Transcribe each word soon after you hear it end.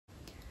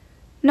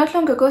Not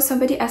long ago,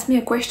 somebody asked me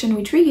a question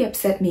which really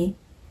upset me.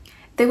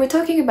 They were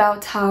talking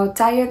about how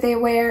tired they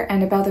were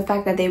and about the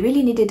fact that they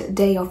really needed a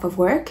day off of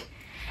work.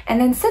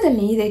 And then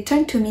suddenly they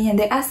turned to me and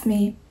they asked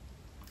me,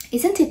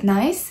 "Isn't it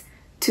nice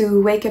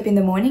to wake up in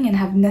the morning and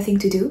have nothing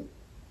to do?"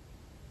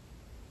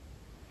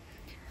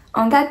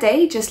 On that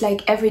day, just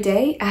like every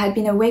day, I had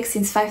been awake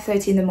since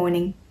 5:30 in the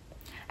morning.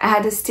 I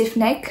had a stiff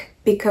neck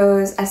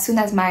because as soon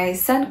as my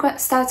son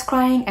starts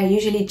crying, I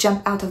usually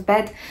jump out of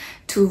bed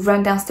to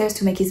run downstairs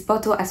to make his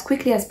bottle as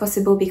quickly as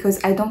possible because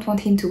I don't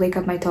want him to wake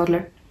up my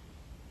toddler.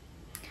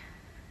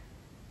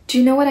 Do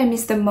you know what I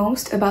miss the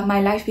most about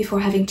my life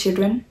before having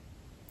children?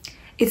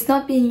 It's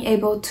not being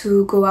able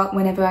to go out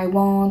whenever I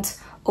want,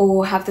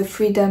 or have the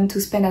freedom to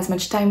spend as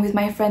much time with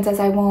my friends as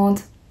I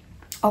want,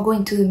 or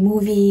going to the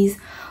movies,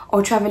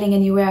 or traveling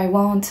anywhere I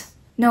want.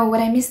 No,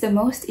 what I miss the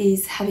most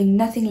is having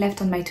nothing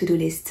left on my to-do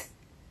list.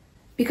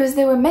 Because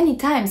there were many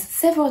times,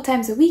 several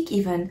times a week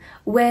even,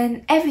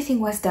 when everything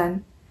was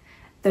done.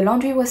 The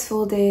laundry was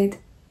folded,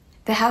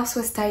 the house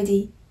was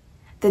tidy,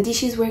 the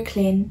dishes were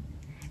clean,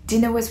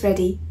 dinner was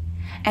ready,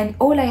 and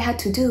all I had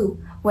to do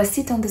was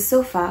sit on the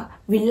sofa,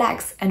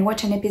 relax, and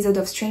watch an episode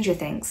of Stranger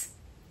Things.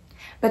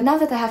 But now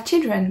that I have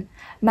children,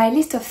 my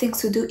list of things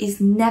to do is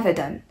never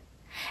done.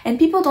 And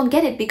people don't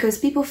get it because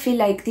people feel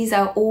like these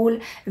are all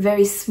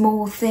very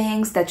small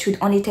things that should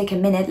only take a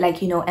minute,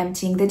 like,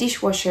 emptying the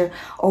dishwasher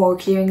or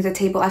clearing the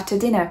table after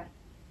dinner.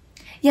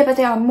 Yeah, but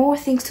there are more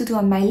things to do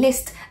on my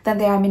list than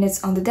there are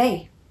minutes on the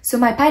day. So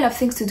my pile of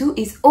things to do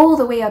is all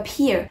the way up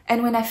here.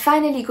 And when I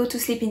finally go to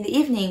sleep in the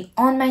evening,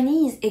 on my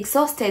knees,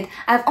 exhausted,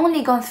 I've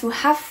only gone through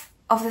half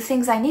of the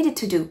things I needed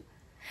to do.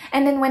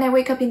 And then when I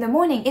wake up in the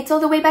morning, it's all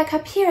the way back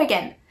up here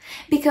again.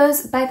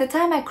 Because by the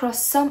time I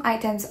cross some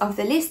items of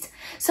the list,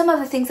 some of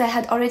the things I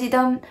had already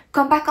done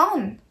come back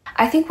on.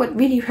 I think what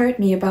really hurt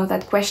me about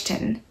that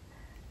question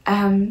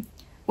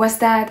was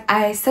that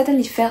I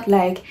suddenly felt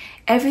like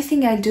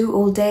everything I do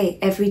all day,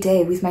 every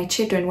day with my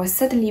children was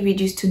suddenly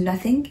reduced to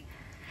nothing,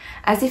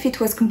 as if it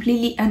was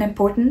completely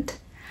unimportant,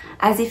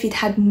 as if it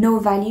had no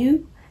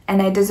value,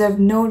 and I deserved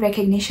no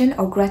recognition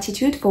or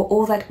gratitude for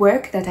all that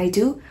work that I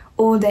do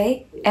all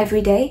day,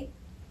 every day,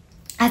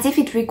 as if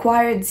it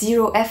required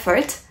zero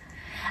effort,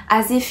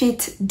 as if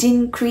it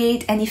didn't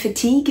create any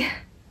fatigue,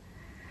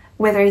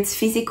 whether it's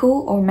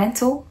physical or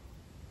mental.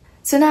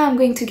 So now I'm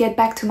going to get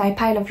back to my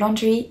pile of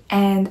laundry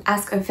and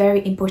ask a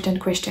very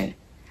important question.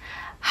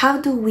 How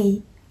do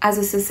we, as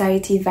a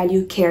society,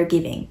 value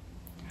caregiving?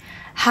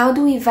 How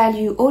do we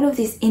value all of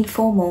this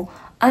informal,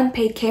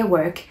 unpaid care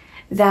work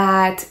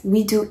that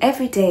we do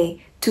every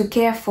day to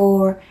care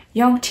for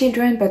young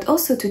children, but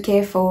also to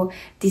care for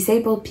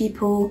disabled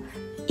people,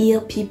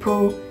 ill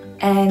people,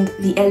 and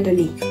the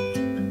elderly?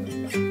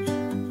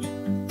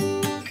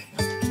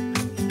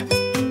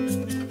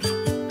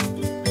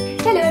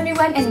 Hello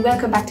everyone and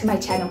welcome back to my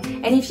channel.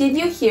 And if you're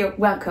new here,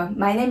 welcome.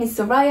 My name is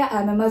Soraya,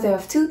 I'm a mother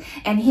of two,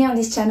 and here on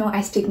this channel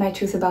I speak my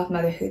truth about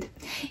motherhood.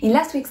 In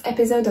last week's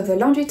episode of the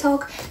Laundry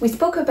Talk, we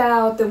spoke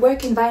about the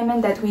work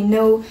environment that we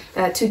know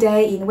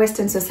today in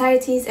Western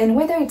societies and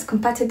whether it's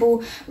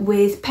compatible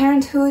with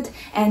parenthood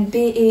and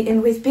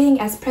with being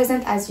as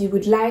present as you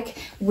would like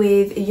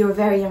with your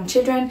very young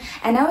children.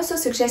 And I also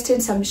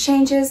suggested some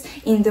changes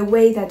in the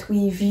way that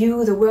we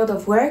view the world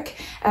of work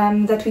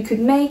that we could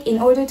make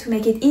in order to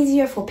make it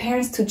easier for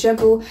parents to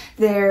juggle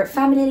their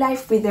family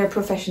life with their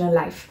professional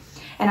life.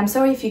 And I'm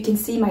sorry if you can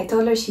see my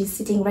toddler, she's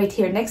sitting right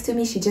here next to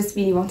me. She just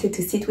really wanted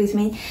to sit with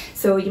me,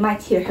 so you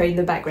might hear her in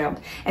the background.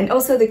 And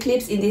also the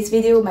clips in this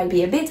video might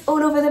be a bit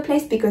all over the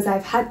place because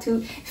I've had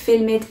to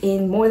film it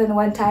in more than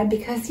one time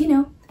because,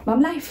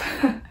 mom life.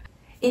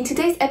 In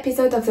today's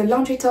episode of the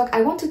Laundry Talk,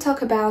 I want to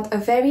talk about a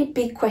very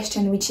big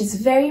question which is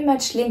very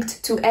much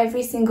linked to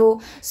every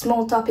single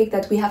small topic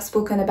that we have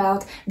spoken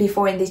about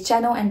before in this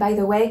channel. And by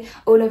the way,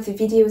 all of the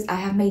videos I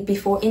have made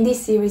before in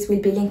this series will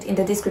be linked in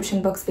the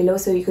description box below,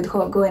 so you could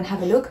go and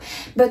have a look.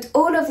 But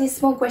all of these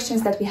small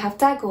questions that we have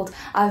tackled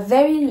are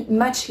very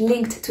much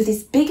linked to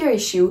this bigger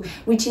issue,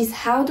 which is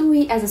how do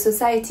we as a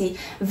society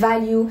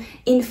value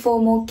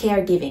informal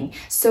caregiving,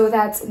 so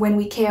that when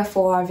we care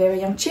for our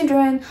very young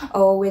children,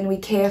 or when we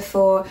care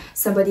for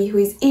somebody who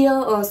is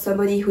ill or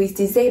somebody who is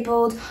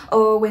disabled,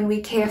 or when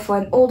we care for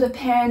an older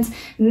parent,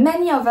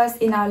 many of us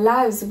in our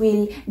lives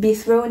will be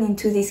thrown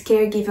into this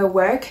caregiver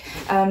work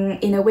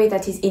in a way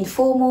that is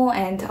informal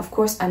and of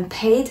course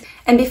unpaid.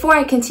 And before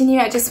I continue,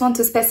 I just want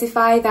to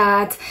specify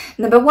that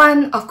number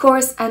one, of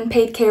course,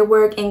 unpaid care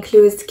work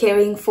includes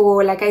caring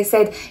for, like I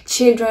said,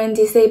 children,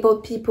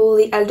 disabled people,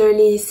 the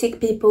elderly, sick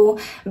people.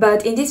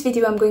 But in this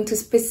video, I'm going to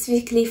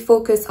specifically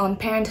focus on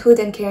parenthood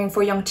and caring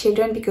for young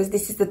children because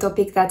this is the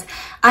topic that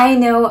I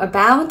know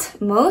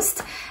about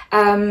most,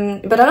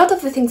 but a lot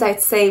of the things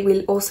I'd say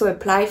will also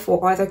apply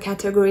for other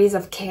categories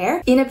of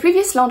care. In a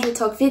previous Laundry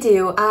Talk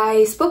video,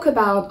 I spoke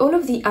about all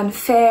of the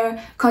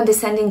unfair,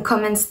 condescending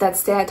comments that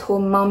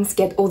stay-at-home moms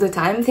get all the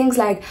time. Things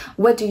like,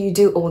 what do you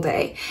do all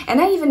day?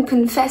 And I even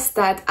confessed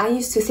that I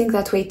used to think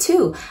that way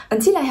too,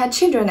 until I had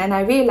children and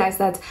I realized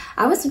that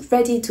I wasn't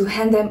ready to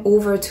hand them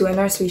over to a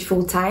nursery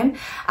full-time.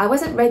 I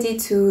wasn't ready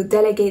to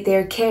delegate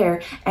their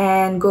care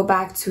and go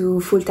back to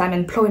full-time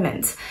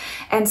employment.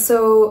 And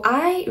so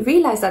I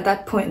realized at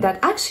that point that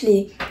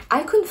actually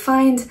I could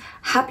find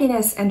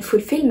happiness and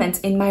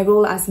fulfillment in my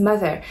role as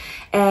mother,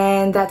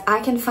 and that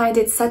I can find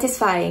it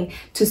satisfying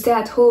to stay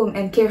at home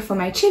and care for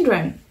my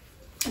children.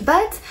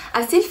 But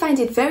I still find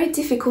it very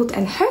difficult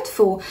and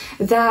hurtful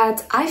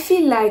that I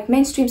feel like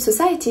mainstream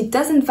society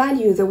doesn't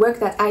value the work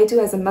that I do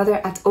as a mother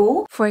at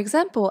all. For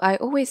example, I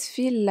always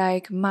feel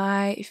like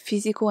my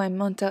physical and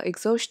mental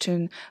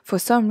exhaustion, for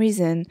some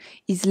reason,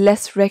 is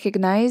less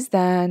recognized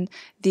than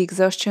the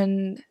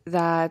exhaustion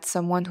that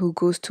someone who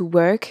goes to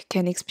work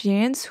can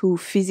experience, who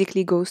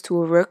physically goes to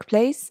a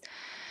workplace.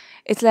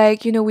 It's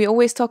like, we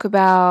always talk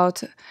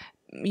about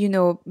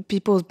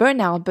people's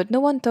burnout, but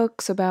no one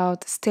talks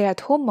about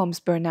stay-at-home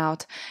moms'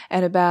 burnout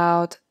and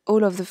about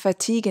all of the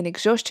fatigue and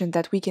exhaustion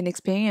that we can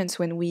experience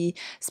when we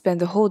spend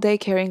the whole day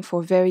caring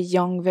for very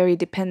young, very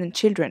dependent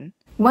children.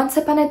 Once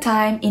upon a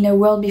time, in a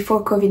world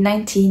before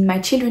COVID-19, my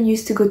children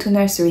used to go to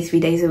nursery 3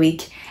 days a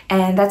week,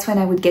 and that's when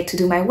I would get to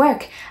do my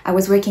work. I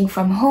was working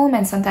from home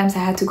and sometimes I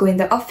had to go in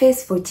the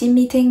office for team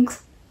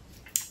meetings.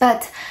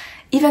 But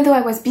even though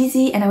I was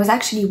busy and I was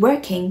actually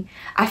working,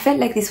 I felt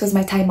like this was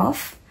my time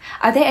off.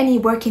 Are there any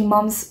working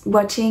moms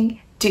watching?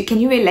 Can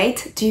you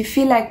relate? Do you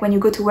feel like when you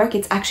go to work,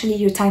 it's actually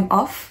your time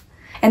off?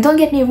 And don't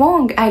get me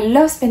wrong, I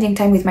love spending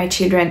time with my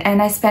children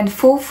and I spend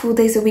 4 full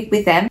days a week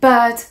with them.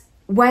 But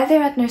while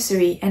they're at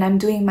nursery and I'm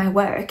doing my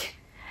work,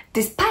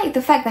 despite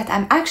the fact that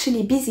I'm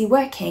actually busy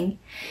working,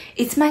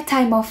 it's my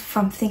time off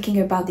from thinking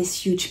about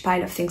this huge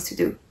pile of things to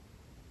do.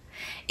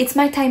 It's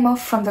my time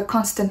off from the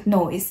constant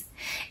noise.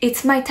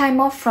 It's my time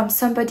off from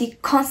somebody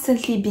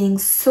constantly being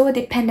so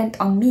dependent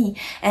on me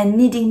and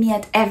needing me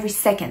at every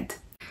second.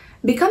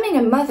 Becoming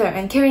a mother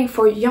and caring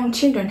for young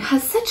children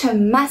has such a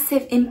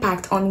massive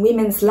impact on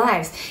women's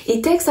lives.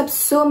 It takes up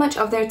so much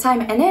of their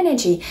time and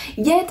energy,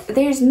 yet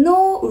there's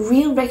no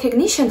real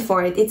recognition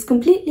for it. It's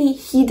completely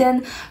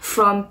hidden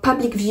from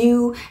public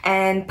view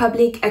and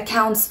public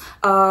accounts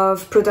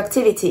of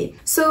productivity.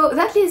 So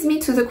that leads me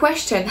to the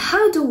question,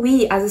 how do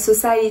we as a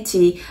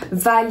society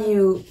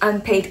value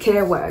unpaid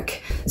care work?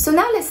 So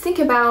now let's think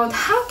about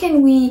how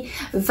can we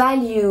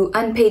value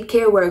unpaid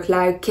care work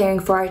like caring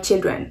for our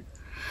children?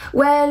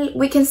 Well,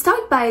 we can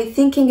start by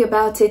thinking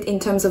about it in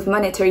terms of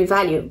monetary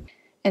value.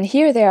 And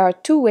here there are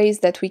 2 ways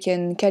that we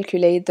can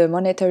calculate the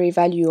monetary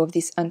value of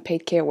this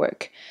unpaid care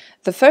work.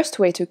 The first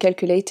way to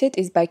calculate it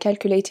is by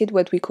calculating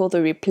what we call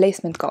the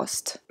replacement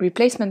cost.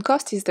 Replacement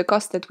cost is the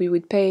cost that we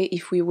would pay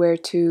if we were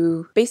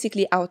to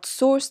basically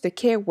outsource the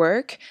care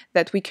work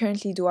that we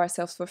currently do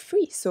ourselves for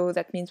free. So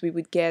that means we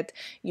would get,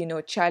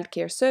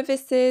 childcare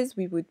services,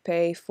 we would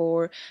pay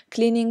for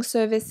cleaning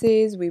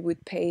services, we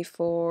would pay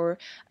for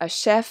a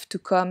chef to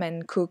come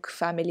and cook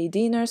family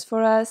dinners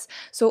for us.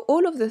 So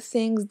all of the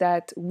things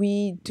that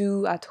we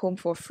do at home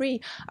for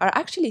free are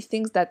actually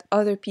things that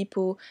other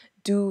people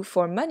do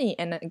for money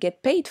and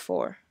get paid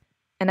for.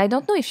 And I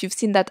don't know if you've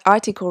seen that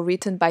article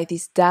written by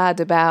this dad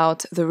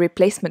about the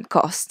replacement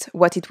cost,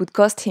 what it would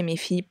cost him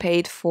if he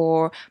paid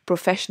for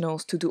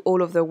professionals to do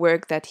all of the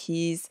work that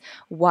his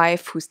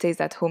wife, who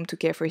stays at home to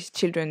care for his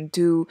children,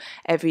 do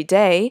every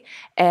day.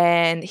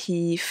 And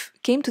he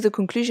came to the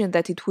conclusion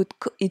that it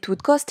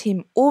would cost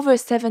him over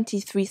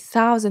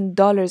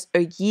 $73,000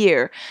 a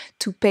year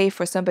to pay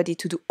for somebody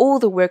to do all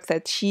the work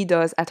that she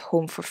does at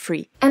home for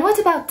free. And what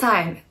about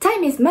time?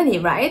 Time is money,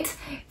 right?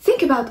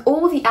 Think about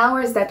all the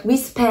hours that we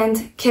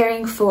spend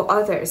caring for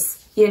others,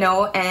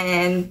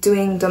 and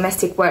doing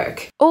domestic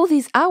work. All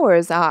these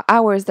hours are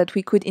hours that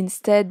we could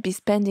instead be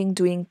spending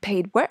doing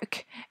paid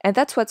work. And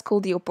that's what's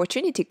called the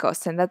opportunity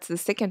cost. And that's the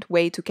second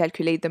way to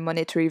calculate the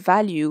monetary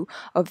value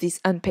of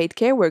this unpaid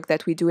care work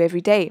that we do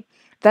every day.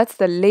 That's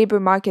the labor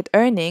market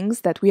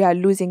earnings that we are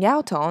losing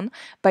out on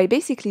by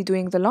basically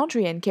doing the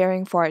laundry and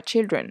caring for our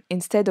children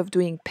instead of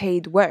doing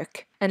paid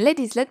work. And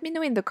ladies, let me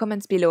know in the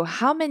comments below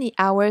how many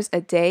hours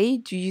a day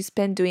do you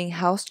spend doing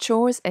house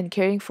chores and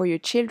caring for your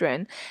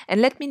children,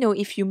 and let me know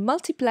if you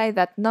multiply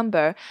that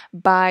number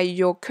by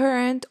your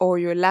current or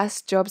your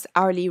last job's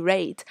hourly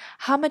rate,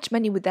 how much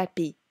money would that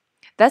be?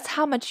 That's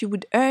how much you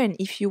would earn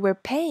if you were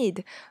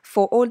paid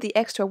for all the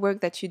extra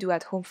work that you do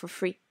at home for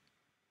free.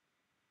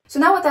 So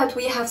now that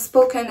we have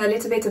spoken a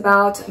little bit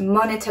about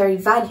monetary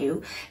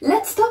value,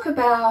 let's talk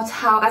about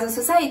how as a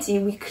society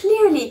we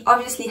clearly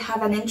obviously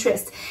have an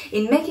interest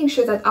in making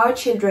sure that our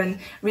children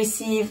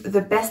receive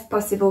the best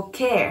possible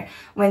care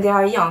when they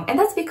are young. And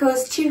that's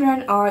because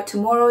children are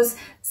tomorrow's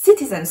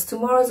citizens,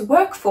 tomorrow's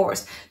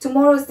workforce,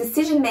 tomorrow's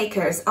decision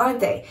makers, aren't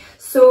they?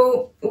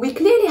 So we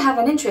clearly have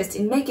an interest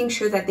in making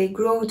sure that they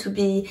grow to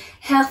be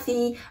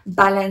healthy,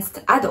 balanced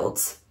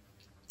adults.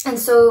 And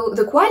so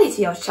the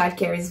quality of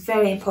childcare is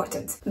very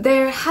important.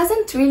 There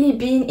hasn't really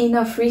been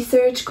enough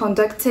research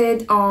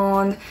conducted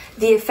on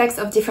the effects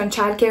of different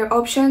childcare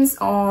options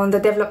on the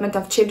development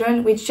of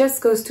children, which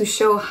just goes to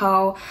show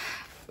how,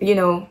 you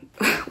know,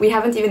 we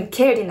haven't even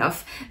cared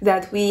enough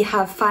that we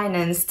have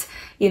financed,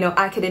 you know,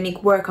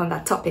 academic work on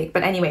that topic.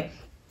 But anyway,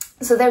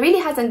 so there really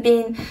hasn't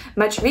been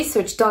much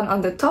research done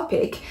on the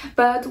topic,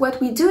 but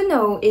what we do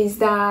know is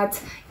that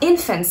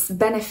infants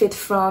benefit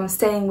from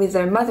staying with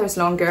their mothers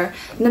longer.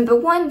 Number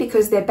one,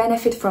 because they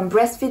benefit from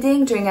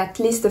breastfeeding during at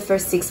least the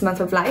first 6 months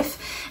of life.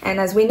 And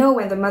as we know,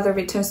 when the mother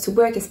returns to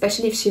work,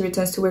 especially if she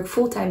returns to work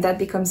full-time, that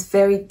becomes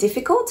very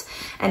difficult.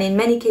 And in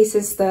many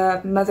cases, the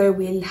mother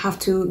will have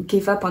to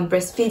give up on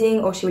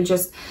breastfeeding, or she will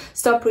just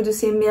stop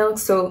producing milk.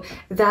 So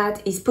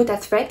that is put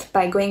at threat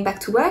by going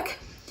back to work.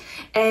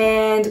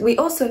 And we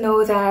also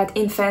know that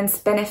infants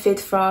benefit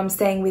from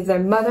staying with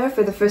their mother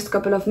for the first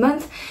couple of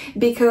months,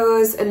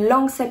 because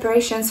long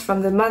separations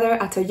from the mother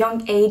at a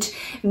young age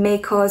may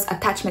cause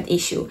attachment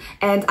issue.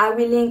 And I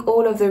will link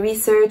all of the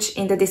research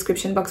in the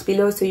description box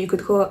below, so you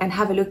could go and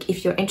have a look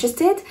if you're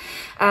interested.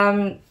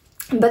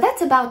 But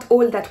that's about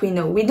all that we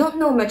know. We don't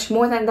know much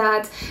more than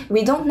that.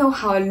 We don't know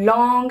how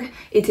long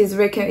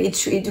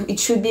it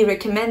should be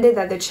recommended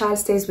that the child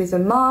stays with the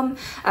mom.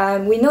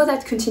 We know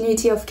that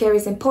continuity of care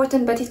is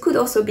important, but it could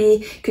also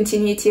be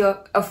continuity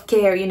of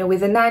care, you know,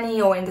 with a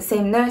nanny or in the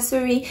same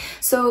nursery.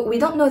 So we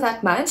don't know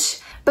that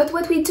much. But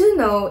what we do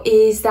know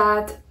is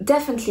that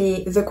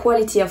definitely the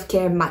quality of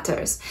care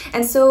matters.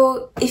 And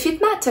so if it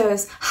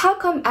matters, how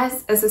come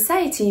as a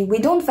society we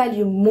don't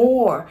value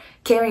more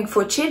caring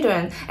for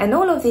children and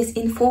all of this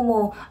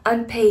informal,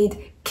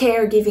 unpaid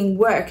caregiving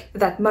work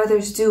that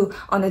mothers do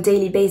on a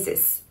daily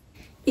basis?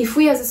 If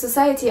we as a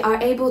society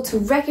are able to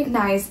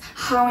recognize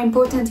how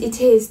important it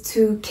is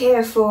to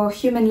care for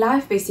human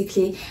life,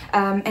 basically,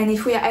 and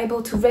if we are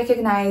able to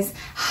recognize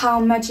how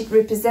much it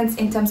represents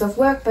in terms of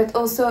work, but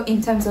also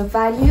in terms of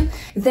value,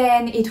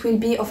 then it will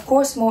be, of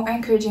course, more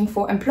encouraging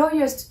for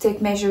employers to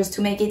take measures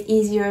to make it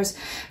easier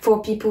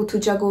for people to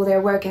juggle their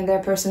work and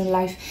their personal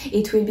life.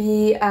 It will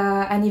be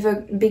an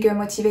even bigger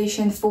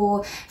motivation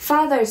for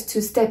fathers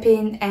to step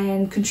in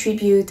and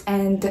contribute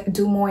and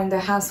do more in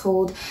the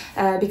household,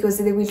 because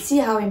they will see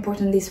how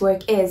important this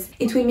work is.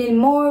 It will mean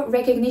more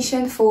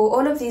recognition for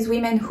all of these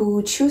women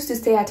who choose to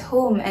stay at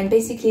home and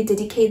basically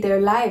dedicate their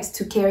lives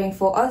to caring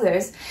for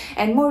others,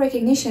 and more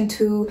recognition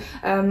to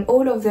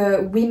all of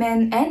the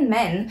women and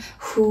men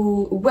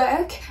who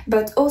work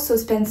but also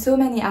spend so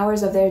many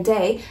hours of their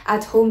day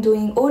at home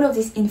doing all of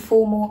this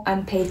informal,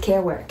 unpaid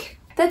care work.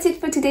 That's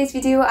it for today's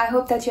video. I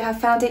hope that you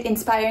have found it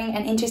inspiring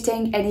and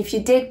interesting, and if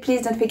you did,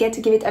 please don't forget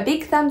to give it a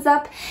big thumbs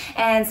up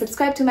and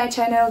subscribe to my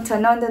channel,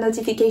 turn on the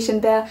notification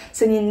bell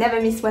so you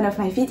never miss one of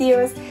my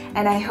videos,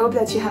 and I hope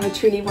that you have a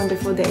truly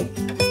wonderful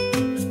day.